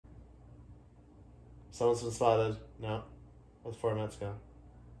Someone's been spotted. No. That's 4 minutes ago.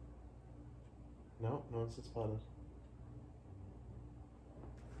 No, no one's been spotted.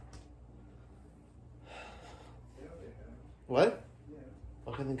 What? Yeah.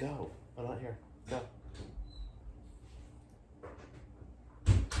 Okay, then go. I'm not here. Go.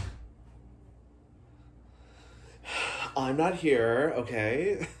 I'm not here,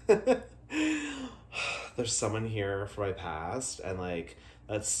 okay? There's someone here for my past, and like,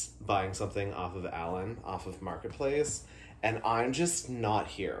 that's buying something off of Alan, off of Marketplace, and I'm just not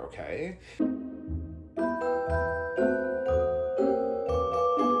here, okay?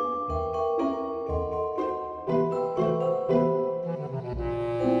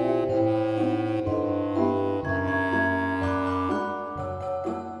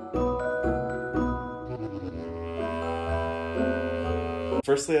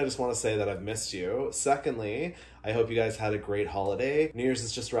 Firstly, I just want to say that I've missed you. Secondly, I hope you guys had a great holiday. New Year's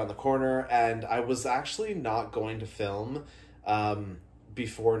is just around the corner, and I was actually not going to film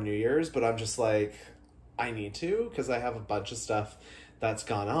before New Year's, but I'm just like, I need to, because I have a bunch of stuff that's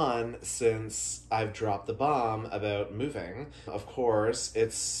gone on since I've dropped the bomb about moving. Of course,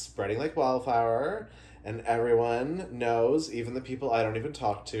 it's spreading like wildfire, and everyone knows, even the people I don't even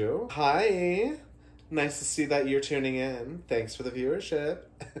talk to. Hi! Nice to see that you're tuning in. Thanks for the viewership.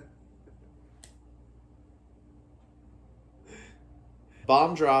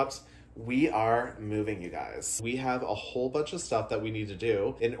 Bomb dropped. We are moving, you guys. We have a whole bunch of stuff that we need to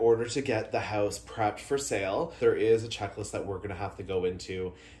do in order to get the house prepped for sale. There is a checklist that we're gonna have to go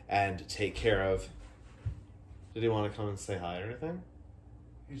into and take care of. Did he want to come and say hi or anything?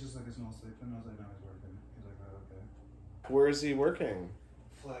 He's just like a small sleep and I was like, no, he's working. He's like, oh, okay. Where is he working?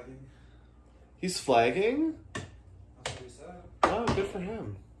 Flagging. He's flagging? That's what he said. Oh, good for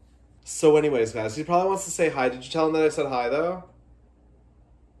him. So anyways, guys, he probably wants to say hi. Did you tell him that I said hi, though?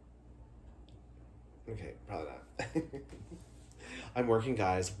 Okay, probably not. I'm working,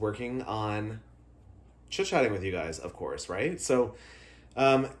 guys. Working on chit-chatting with you guys, of course, right? So,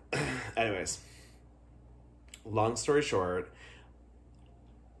 anyways, long story short,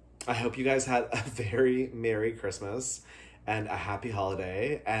 I hope you guys had a very Merry Christmas and a happy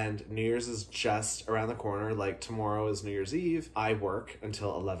holiday, and New Year's is just around the corner. Like, tomorrow is New Year's Eve. I work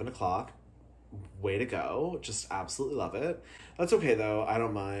until 11 o'clock. Way to go. Just absolutely love it. That's okay though. I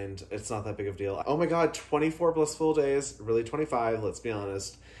don't mind. It's not that big of a deal. Oh my God, 24 blissful days. Really 25, let's be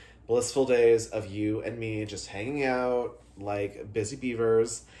honest. Blissful days of you and me just hanging out like busy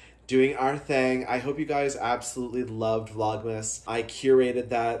beavers, doing our thing. I hope you guys absolutely loved Vlogmas. I curated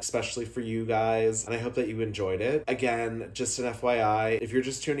that especially for you guys, and I hope that you enjoyed it. Again, just an FYI, if you're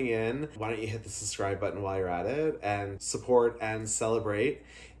just tuning in, why don't you hit the subscribe button while you're at it and support and celebrate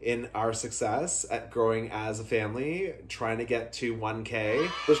in our success at growing as a family, trying to get to 1K.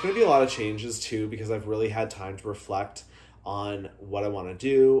 There's going to be a lot of changes too, because I've really had time to reflect on what I want to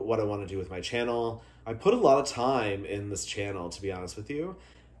do, what I want to do with my channel. I put a lot of time in this channel, to be honest with you.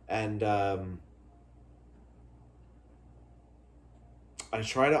 And I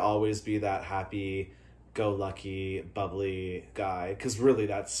try to always be that happy-go-lucky, bubbly guy, because really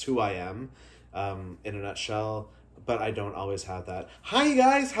that's who I am in a nutshell, but I don't always have that. Hi, you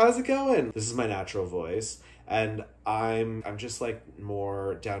guys, how's it going? This is my natural voice, and I'm just like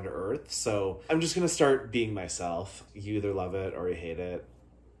more down to earth, so I'm just gonna start being myself. You either love it or you hate it.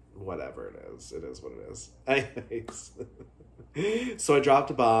 Whatever it is what it is. Anyways. So I dropped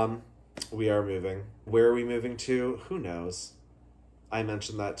a bomb. We are moving. Where are we moving to? Who knows? I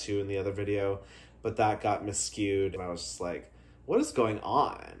mentioned that too in the other video, but that got miscued. And I was just like, what is going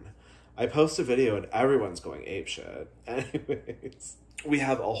on? I post a video and everyone's going apeshit. Anyways, we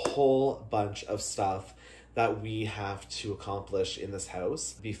have a whole bunch of stuff that we have to accomplish in this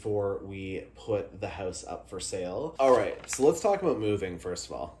house before we put the house up for sale. All right, so let's talk about moving first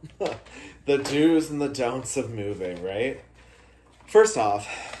of all. The do's and the don'ts of moving, right? First off,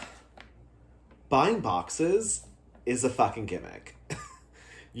 buying boxes is a fucking gimmick.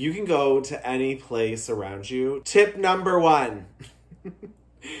 You can go to any place around you. Tip number 1,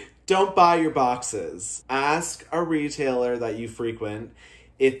 don't buy your boxes. Ask a retailer that you frequent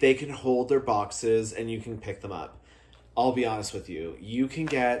if they can hold their boxes and you can pick them up. I'll be honest with you. You can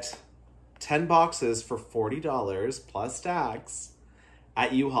get 10 boxes for $40 plus tax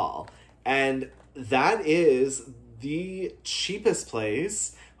at U-Haul. And that is the cheapest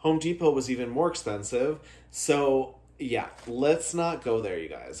place. Home Depot was even more expensive. So yeah, let's not go there, you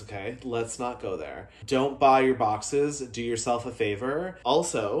guys, okay? Let's not go there. Don't buy your boxes. Do yourself a favor.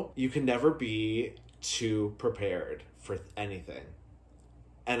 Also, you can never be too prepared for anything.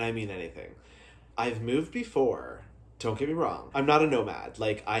 And I mean anything. I've moved before, Don't get me wrong. I'm not a nomad.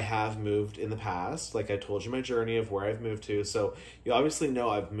 Like, I have moved in the past. Like, I told you my journey of where I've moved to. So you obviously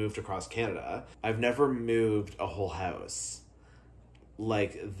know I've moved across Canada. I've never moved a whole house.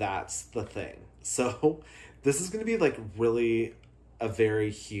 Like, that's the thing. So this is going to be like really a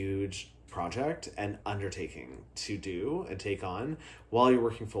very huge project and undertaking to do and take on while you're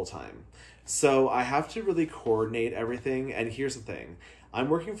working full time. So I have to really coordinate everything. And here's the thing. I'm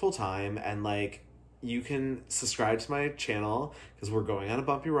working full time, and like, you can subscribe to my channel because we're going on a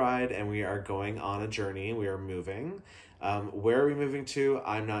bumpy ride and we are going on a journey. We are moving. Where are we moving to?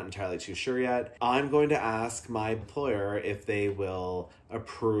 I'm not entirely too sure yet. I'm going to ask my employer if they will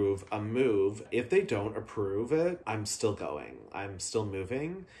approve a move. If they don't approve it, I'm still going. I'm still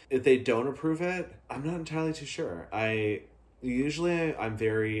moving. If they don't approve it, I'm not entirely too sure. I'm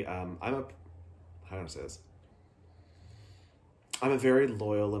very, how do I say this? I'm a very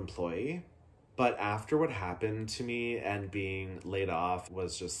loyal employee. But after what happened to me and being laid off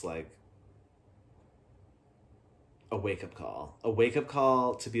was just like a wake-up call. A wake-up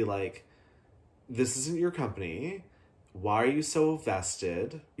call to be like, this isn't your company. Why are you so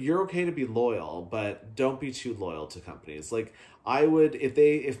vested? You're okay to be loyal, but don't be too loyal to companies. Like, I would,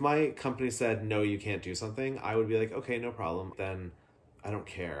 if my company said, no, you can't do something, I would be like, okay, no problem. Then I don't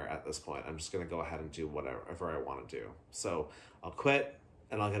care at this point. I'm just going to go ahead and do whatever I want to do. So I'll quit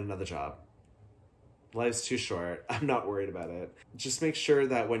and I'll get another job. Life's too short. I'm not worried about it. Just make sure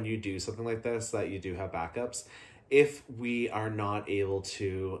that when you do something like this, that you do have backups. If we're not able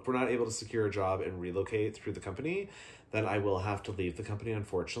to secure a job and relocate through the company, then I will have to leave the company,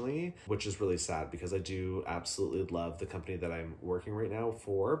 unfortunately, which is really sad because I do absolutely love the company that I'm working right now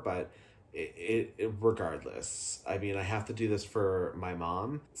for, but it regardless, I mean, I have to do this for my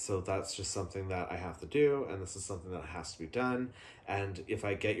mom, so that's just something that I have to do, and this is something that has to be done. And if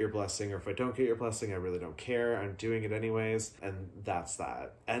I get your blessing or if I don't get your blessing, I really don't care. I'm doing it anyways, and that's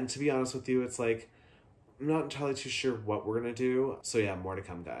that. And to be honest with you, it's like, I'm not entirely too sure what we're going to do. So yeah, more to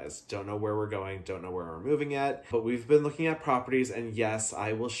come, guys. Don't know where we're going. Don't know where we're moving yet. But we've been looking at properties. And yes,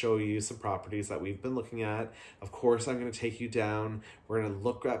 I will show you some properties that we've been looking at. Of course, I'm going to take you down. We're going to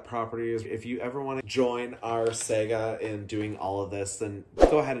look at properties. If you ever want to join our saga in doing all of this, then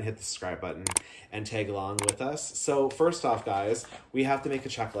go ahead and hit the subscribe button and tag along with us. So first off, guys, we have to make a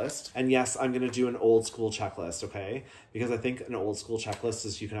checklist. And yes, I'm going to do an old school checklist, okay? Because I think an old school checklist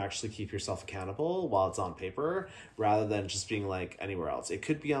is you can actually keep yourself accountable while it's on paper rather than just being like anywhere else. It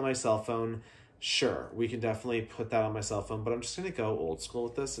could be on my cell phone. Sure, we can definitely put that on my cell phone, but I'm just going to go old school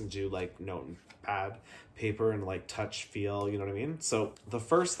with this and do like notepad, paper, and like touch feel, you know what I mean? So the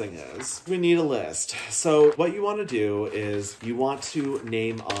first thing is we need a list. So what you want to do is you want to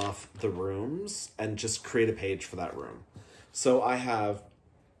name off the rooms and just create a page for that room. So I have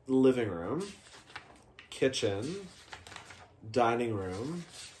living room, kitchen, dining room,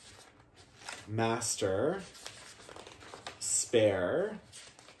 master, spare,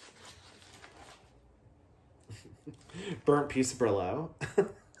 burnt piece of Brillo.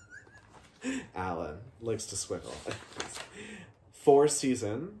 Alan likes to squiggle.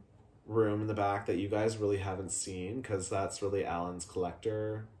 4-season room in the back that you guys really haven't seen because that's really Alan's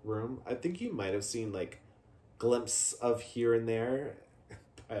collector room. I think you might have seen like glimpse of here and there,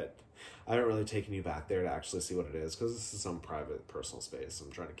 but I haven't really taken you back there to actually see what it is because this is some private personal space.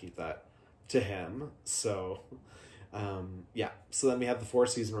 I'm trying to keep that to him. So yeah, so then we have the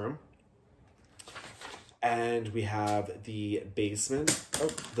 4-season room. And we have the basement,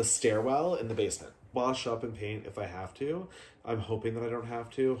 the stairwell in the basement. Wash up and paint if I have to. I'm hoping that I don't have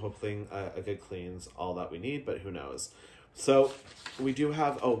to. Hopefully a good clean's all that we need, but who knows. So we do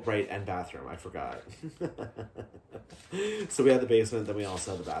have, oh, right, and bathroom. I forgot. So we have the basement, then we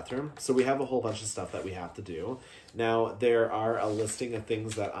also have the bathroom. So we have a whole bunch of stuff that we have to do. Now, there are a listing of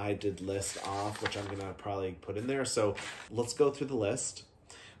things that I did list off, which I'm going to probably put in there. So let's go through the list.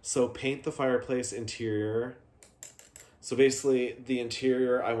 So paint the fireplace interior. So basically the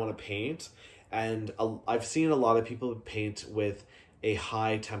interior I want to paint, and I've seen a lot of people paint with a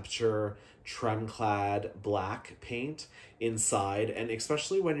high temperature trem clad black paint inside, and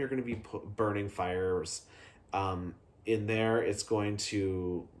especially when you're going to be burning fires in there, it's going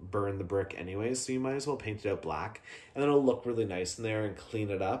to burn the brick anyways, so you might as well paint it out black, and then it'll look really nice in there and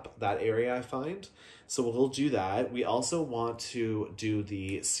clean it up, that area I find. So we'll do that. We also want to do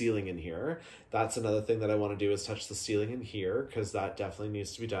the ceiling in here. That's another thing that I want to do is touch the ceiling in here because that definitely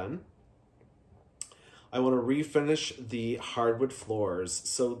needs to be done. I want to refinish the hardwood floors.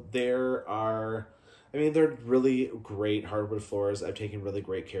 So there are I mean, they're really great hardwood floors. I've taken really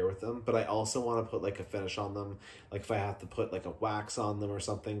great care with them, but I also want to put like a finish on them. Like if I have to put like a wax on them or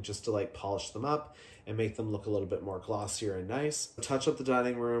something just to like polish them up and make them look a little bit more glossier and nice. Touch up the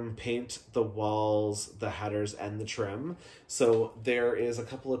dining room, paint the walls, the headers, and the trim. So there is a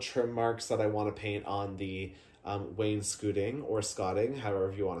couple of trim marks that I want to paint on the wainscoting or scotting,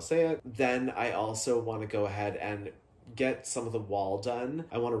 however you want to say it. Then I also want to go ahead and get some of the wall done.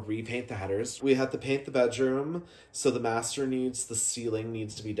 I want to repaint the headers. We have to paint the bedroom, so the master needs, the ceiling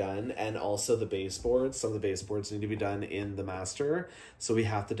needs to be done, and also the baseboards. Some of the baseboards need to be done in the master, so we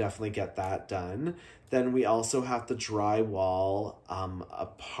have to definitely get that done. Then we also have to drywall a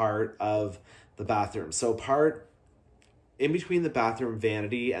part of the bathroom. So part in between the bathroom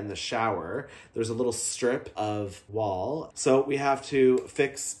vanity and the shower, there's a little strip of wall. So we have to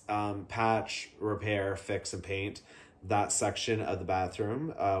fix, patch, repair, fix, and paint that section of the bathroom,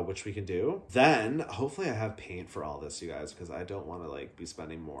 which we can do. Then hopefully I have paint for all this, you guys, because I don't want to like be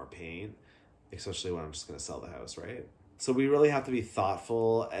spending more paint, especially when I'm just going to sell the house, right? So we really have to be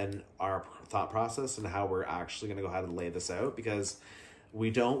thoughtful in our thought process and how we're actually going to go ahead and lay this out, because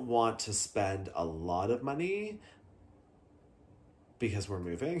we don't want to spend a lot of money because we're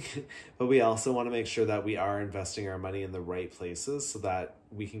moving, but we also want to make sure that we are investing our money in the right places so that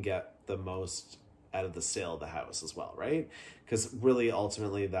we can get the most out of the sale of the house as well, right? Because really,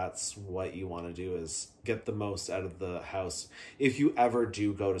 ultimately, that's what you want to do, is get the most out of the house. If you ever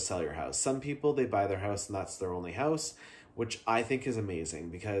do go to sell your house, some people, they buy their house and that's their only house, which I think is amazing,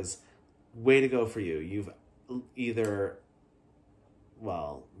 because way to go for you. You've either,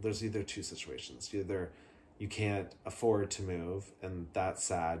 well, there's either two situations. Either you can't afford to move, and that's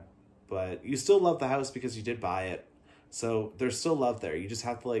sad, but you still love the house because you did buy it. So there's still love there. You just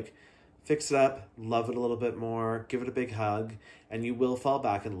have to like fix it up, love it a little bit more, give it a big hug, and you will fall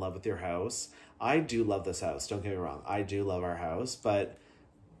back in love with your house. I do love this house, don't get me wrong. I do love our house, but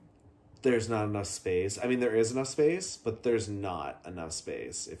there's not enough space. I mean, there is enough space, but there's not enough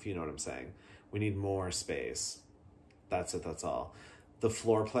space, if you know what I'm saying. We need more space. That's it, that's all. The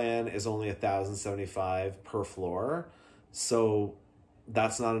floor plan is only 1,075 per floor, so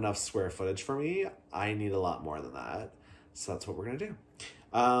that's not enough square footage for me. I need a lot more than that, so that's what we're gonna do.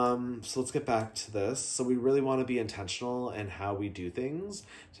 So let's get back to this. So we really want to be intentional in how we do things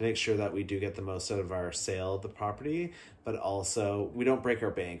to make sure that we do get the most out of our sale of the property, but also we don't break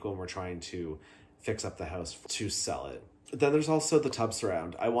our bank when we're trying to fix up the house to sell it. Then there's also the tub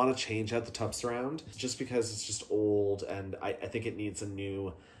surround. I want to change out the tub surround just because it's just old, and I think it needs a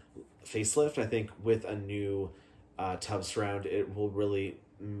new facelift. I think with a new tub surround, it will really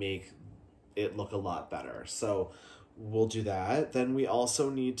make it look a lot better. So we'll do that. Then we also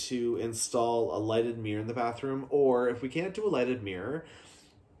need to install a lighted mirror in the bathroom, or if we can't do a lighted mirror,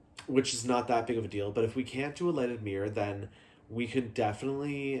 which is not that big of a deal, but if we can't do a lighted mirror, then we could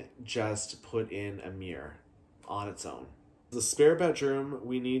definitely just put in a mirror on its own. The spare bedroom,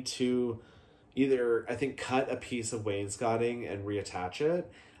 we need to either, I think, cut a piece of wainscoting and reattach it,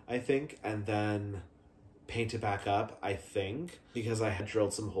 I think, and then paint it back up, I think, because I had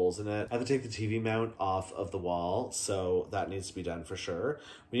drilled some holes in it. I have to take the TV mount off of the wall, so that needs to be done for sure.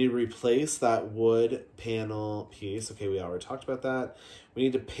 We need to replace that wood panel piece. Okay, we already talked about that. We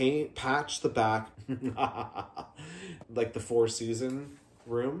need to patch the back, like the Four Season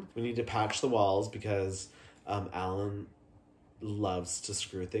room. We need to patch the walls because Alan loves to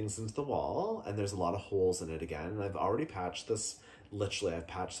screw things into the wall, and there's a lot of holes in it again. And I've already patched this. Literally, I've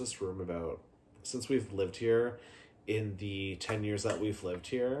patched this room since we've lived here, in the 10 years that we've lived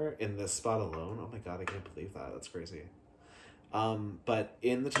here, in this spot alone. Oh my God, I can't believe that. That's crazy. But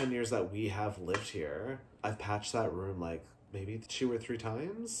in the 10 years that we have lived here, I've patched that room like maybe 2 or 3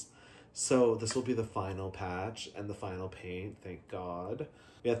 times. So this will be the final patch and the final paint, thank God.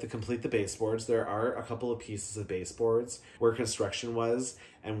 We have to complete the baseboards. There are a couple of pieces of baseboards where construction was,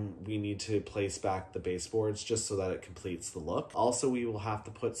 and we need to place back the baseboards just so that it completes the look. Also, we will have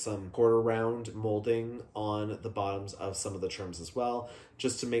to put some quarter round molding on the bottoms of some of the trims as well,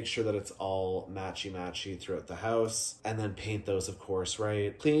 just to make sure that it's all matchy-matchy throughout the house. And then paint those, of course,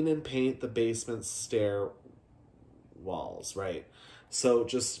 right? Clean and paint the basement stair walls, right? So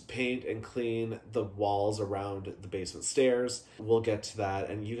just paint and clean the walls around the basement stairs. We'll get to that,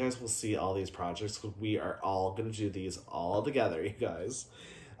 and you guys will see all these projects because we are all going to do these all together, you guys.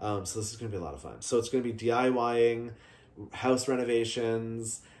 So this is going to be a lot of fun. So it's going to be DIYing, house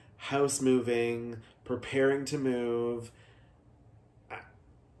renovations, house moving, preparing to move,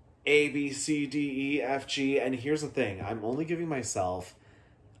 A, B, C, D, E, F, G. And here's the thing. I'm only giving myself,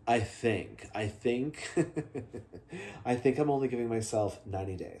 I think I'm only giving myself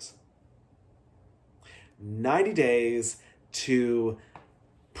 90 days. 90 days to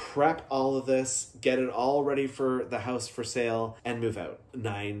prep all of this, get it all ready for the house for sale, and move out.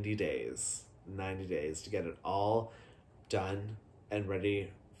 90 days. 90 days to get it all done and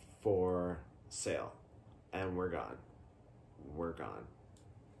ready for sale. And we're gone. We're gone.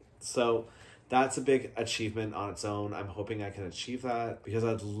 So that's a big achievement on its own. I'm hoping I can achieve that because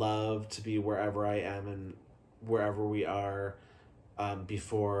I'd love to be wherever I am and wherever we are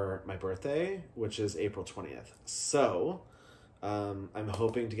before my birthday, which is April 20th. So I'm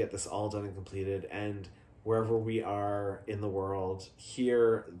hoping to get this all done and completed, and wherever we are in the world,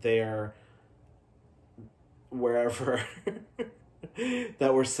 here, there, wherever,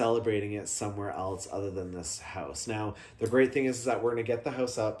 that we're celebrating it somewhere else other than this house. Now, the great thing is that we're going to get the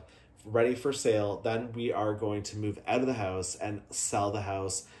house up, ready for sale. Then we are going to move out of the house and sell the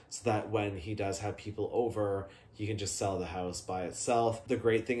house so that when he does have people over, he can just sell the house by itself. The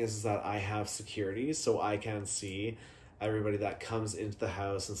great thing is that I have security, so I can see everybody that comes into the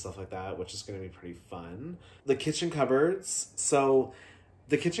house and stuff like that, which is going to be pretty fun. The kitchen cupboards. So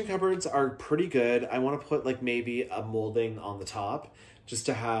the kitchen cupboards are pretty good. I want to put like maybe a molding on the top just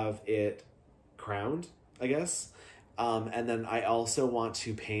to have it crowned, I guess. And then I also want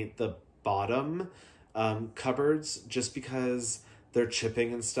to paint the bottom cupboards just because they're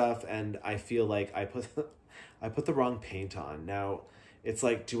chipping and stuff, and I feel like I put the wrong paint on. Now, it's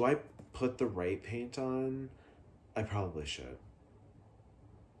like, do I put the right paint on? I probably should.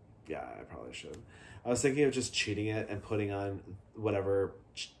 Yeah, I probably should. I was thinking of just cheating it and putting on whatever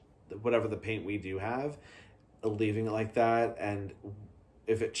the paint we do have, leaving it like that, and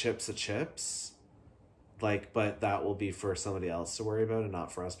if it chips, it chips. Like, but that will be for somebody else to worry about and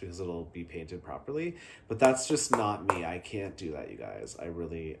not for us because it'll be painted properly. But that's just not me. I can't do that, you guys. I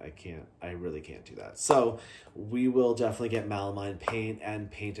really can't do that. So we will definitely get melamine paint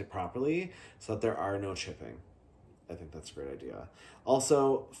and paint it properly so that there are no chipping. I think that's a great idea.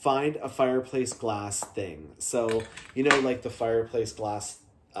 Also, find a fireplace glass thing. So, you know, like the fireplace glass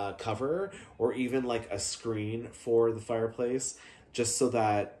cover, or even like a screen for the fireplace, just so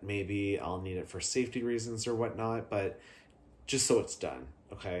that maybe I'll need it for safety reasons or whatnot, but just so it's done,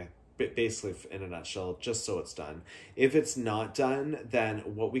 okay? Basically, in a nutshell, just so it's done. If it's not done, then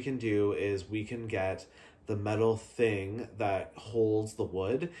what we can do is we can get the metal thing that holds the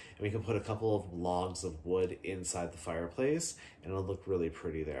wood, and we can put a couple of logs of wood inside the fireplace, and it'll look really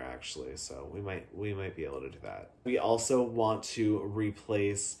pretty there, actually. So we might be able to do that. We also want to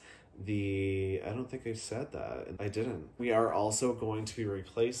replace I don't think I said that. I didn't. We are also going to be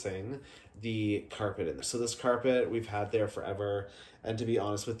replacing the carpet in there. So this carpet we've had there forever. And to be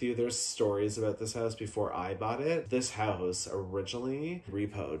honest with you, there's stories about this house before I bought it. This house originally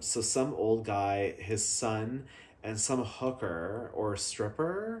repoed. So some old guy, his son, and some hooker or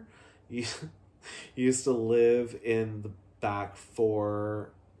stripper used to live in the back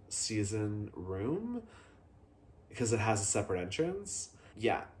 4-season room because it has a separate entrance.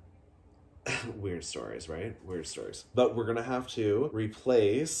 Yeah. Weird stories, right? Weird stories. But we're gonna have to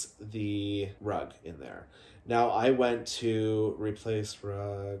replace the rug in there. Now, I went to replace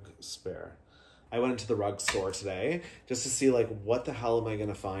rug spare. I went into the rug store today just to see, like, what the hell am I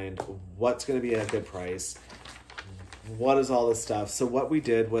gonna find? What's gonna be at a good price? What is all this stuff? So what we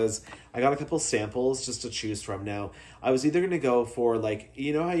did was I got a couple samples just to choose from. Now, I was either gonna go for, like,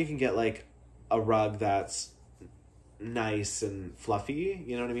 you know how you can get like a rug that's nice and fluffy,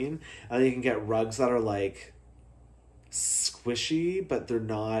 you know what I mean? And then you can get rugs that are like squishy, but they're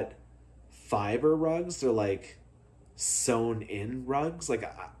not fiber rugs. They're like sewn in rugs.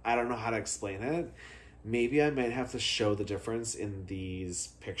 Like, I don't know how to explain it. Maybe I might have to show the difference in these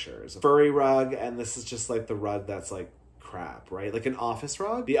pictures. Furry rug, and this is just like the rug that's like crap, right? Like an office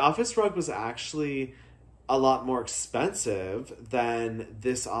rug. The office rug was actually a lot more expensive than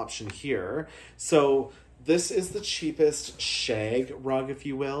this option here. So this is the cheapest shag rug, if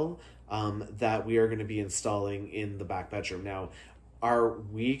you will, that we are going to be installing in the back bedroom. Now, are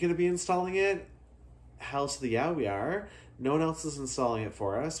we going to be installing it? Hell to the yeah, we are. No one else is installing it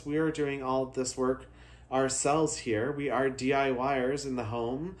for us. We are doing all of this work ourselves here. We are DIYers in the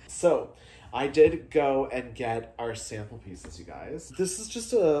home. So I did go and get our sample pieces, you guys. This is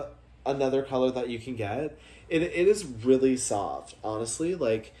just another color that you can get. It is really soft, honestly.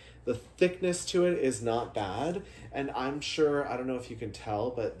 Like, the thickness to it is not bad, and I'm sure, I don't know if you can tell,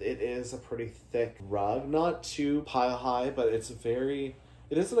 but it is a pretty thick rug. Not too pile high, but it is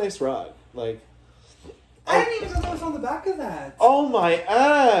a nice rug. Like, I didn't even know that was on the back of that. Oh my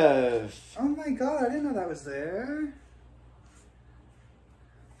F! Oh my god, I didn't know that was there.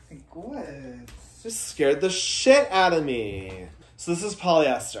 Like, what? Just scared the shit out of me. So this is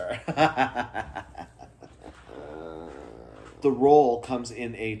polyester. The roll comes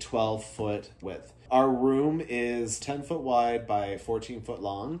in a 12-foot width. Our room is 10 foot wide by 14 foot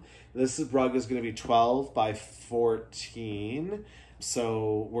long. This rug is going to be 12 by 14.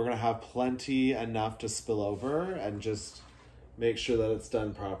 So we're going to have plenty enough to spill over and just make sure that it's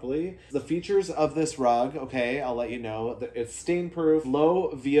done properly. The features of this rug, okay, I'll let you know. It's stain-proof,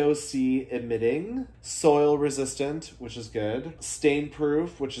 low VOC emitting, soil resistant, which is good,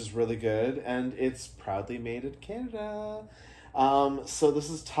 stain-proof, which is really good, and it's proudly made in Canada. So this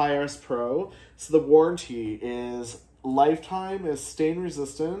is Tires Pro. So the warranty is lifetime, is stain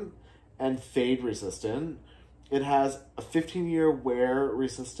resistant and fade resistant. It has a 15-year wear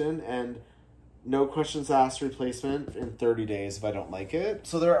resistant and no questions asked replacement in 30 days if I don't like it.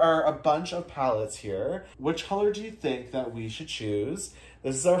 So there are a bunch of palettes here. Which color do you think that we should choose?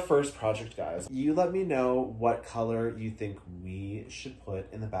 This is our first project, guys. You let me know what color you think we should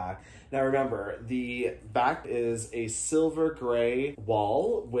put in the back. Now remember, the back is a silver gray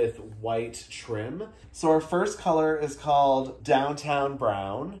wall with white trim. So our first color is called Downtown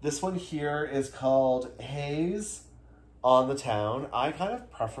Brown. This one here is called Haze on the Town. I kind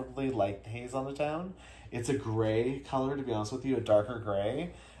of preferably like Haze on the Town. It's a gray color, to be honest with you, a darker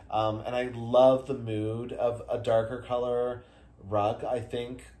gray. And I love the mood of a darker color rug. I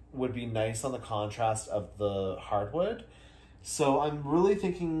think would be nice on the contrast of the hardwood. So I'm really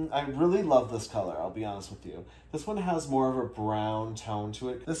thinking, I really love this color, I'll be honest with you. This one has more of a brown tone to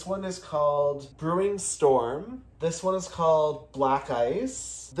it. This one is called Brewing Storm. This one is called Black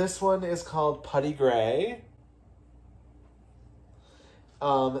Ice. This one is called Putty Gray.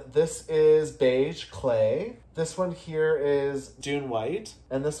 This is Beige Clay. This one here is Dune White.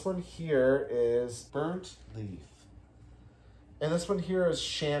 And this one here is Burnt Leaf. And this one here is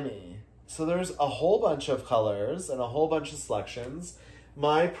Chamois. So there's a whole bunch of colors and a whole bunch of selections.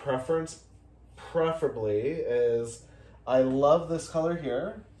 My preference, preferably, is I love this color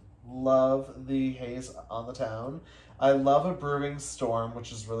here. Love the Haze on the Town. I love a Brewing Storm,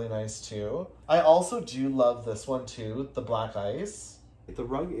 which is really nice too. I also do love this one too, the Black Ice. The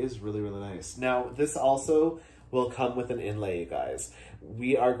rug is really, really nice. Now, this also will come with an inlay, you guys.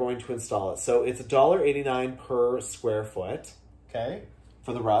 We are going to install it. So it's $1.89 per square foot, okay,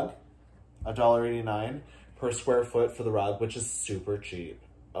 for the rug. $1.89 per square foot for the rug, which is super cheap.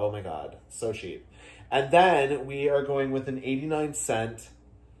 Oh my God, so cheap. And then we are going with an 89-cent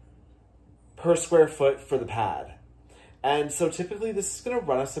per square foot for the pad. And so typically this is gonna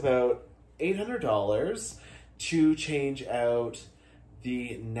run us about $800 to change out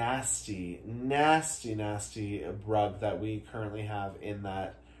the nasty rug that we currently have in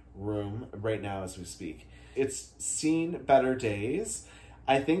that room right now as we speak. It's seen better days.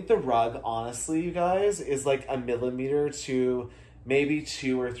 I think the rug, honestly, you guys, is like a millimeter to maybe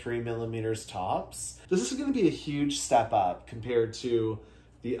 2 or 3 millimeters tops. This is going to be a huge step up compared to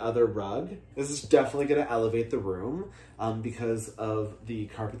the other rug. This is definitely going to elevate the room because of the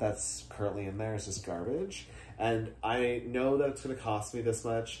carpet that's currently in there is just garbage. And I know that it's going to cost me this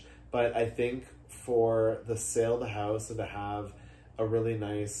much, but I think for the sale of the house and to have a really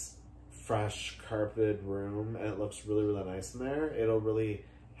nice fresh carpeted room and it looks really, really nice in there, it'll really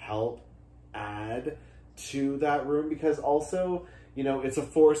help add to that room because also, you know, it's a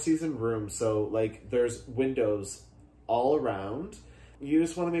 4-season room. So like there's windows all around. You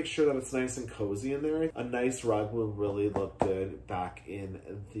just want to make sure that it's nice and cozy in there. A nice rug will really look good back in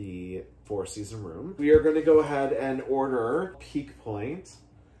the 4-season room. We are going to go ahead and order Peak Point.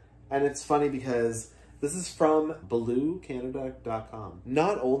 And it's funny because this is from bluecanada.com.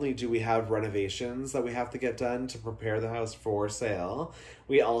 Not only do we have renovations that we have to get done to prepare the house for sale,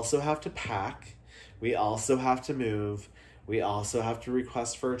 we also have to pack, we also have to move, we also have to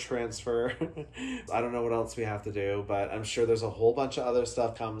request for a transfer. I don't know what else we have to do, but I'm sure there's a whole bunch of other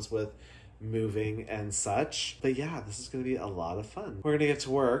stuff comes with moving and such. But yeah, this is going to be a lot of fun. We're going to get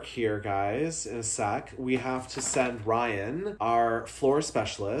to work here, guys, in a sec. We have to send Ryan, our floor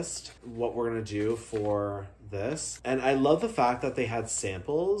specialist, what we're going to do for this. And I love the fact that they had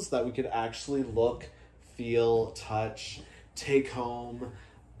samples that we could actually look, feel, touch, take home,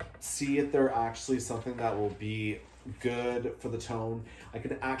 see if they're actually something that will be good for the tone. I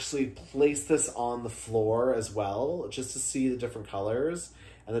can actually place this on the floor as well, just to see the different colors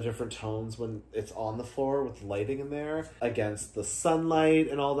and the different tones when it's on the floor with lighting in there against the sunlight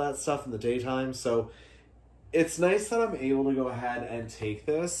and all that stuff in the daytime. So it's nice that I'm able to go ahead and take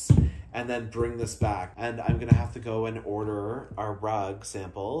this and then bring this back. And I'm gonna have to go and order our rug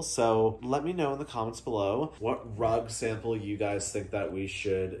sample. So let me know in the comments below what rug sample you guys think that we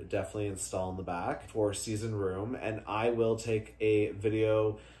should definitely install in the back for season room. And I will take a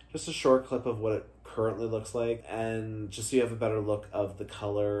video, just a short clip of what it currently looks like, and just so you have a better look of the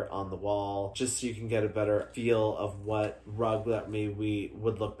color on the wall, just so you can get a better feel of what rug that maybe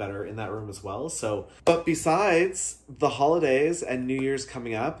would look better in that room as well. So, but besides the holidays and New Year's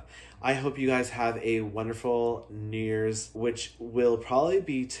coming up, I hope you guys have a wonderful New Year's, which will probably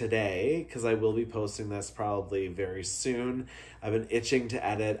be today, because I will be posting this probably very soon. I've been itching to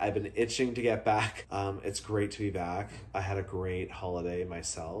edit. I've been itching to get back. It's great to be back. I had a great holiday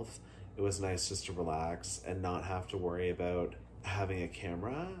myself. It was nice just to relax and not have to worry about having a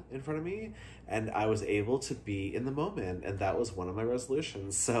camera in front of me, and I was able to be in the moment, and that was one of my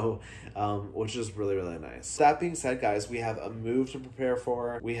resolutions, so which is really, really nice. That being said, guys, we have a move to prepare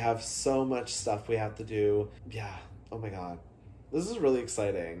for. We have so much stuff we have to do. Yeah, oh my god, this is really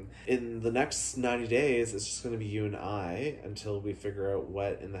exciting. In the next 90 days, it's just going to be you and I until we figure out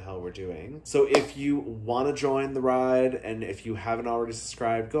what in the hell we're doing. So if you want to join the ride, and if you haven't already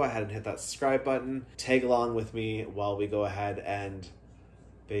subscribed, go ahead and hit that subscribe button. Tag along with me while we go ahead and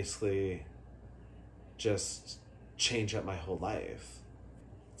basically just change up my whole life.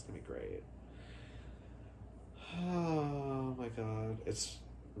 It's going to be great. Oh my god. It's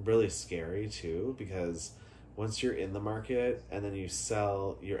really scary too, because once you're in the market and then you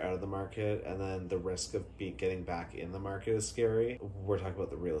sell, you're out of the market, and then the risk of getting back in the market is scary. We're talking about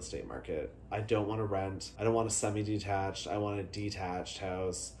the real estate market. I don't want to rent. I don't want a semi-detached. I want a detached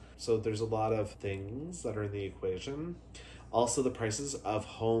house. So there's a lot of things that are in the equation. Also, the prices of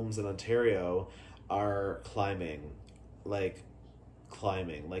homes in Ontario are climbing. Like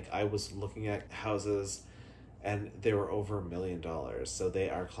I was looking at houses and they were over $1 million. So they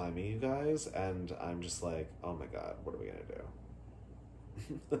are climbing, you guys. And I'm just like, oh my god, what are we gonna do?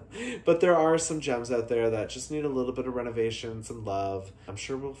 But there are some gems out there that just need a little bit of renovation, some love. I'm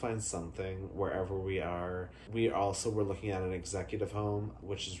sure we'll find something wherever we are. We're looking at an executive home,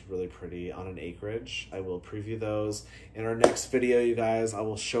 which is really pretty, on an acreage. I will preview those in our next video, you guys. I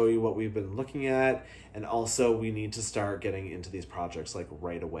will show you what we've been looking at. And also, we need to start getting into these projects like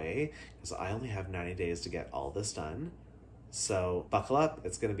right away, because I only have 90 days to get all this done. So buckle up.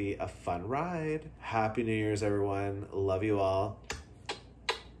 It's going to be a fun ride. Happy New Year's, everyone. Love you all.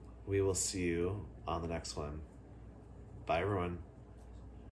 We will see you on the next one. Bye, everyone.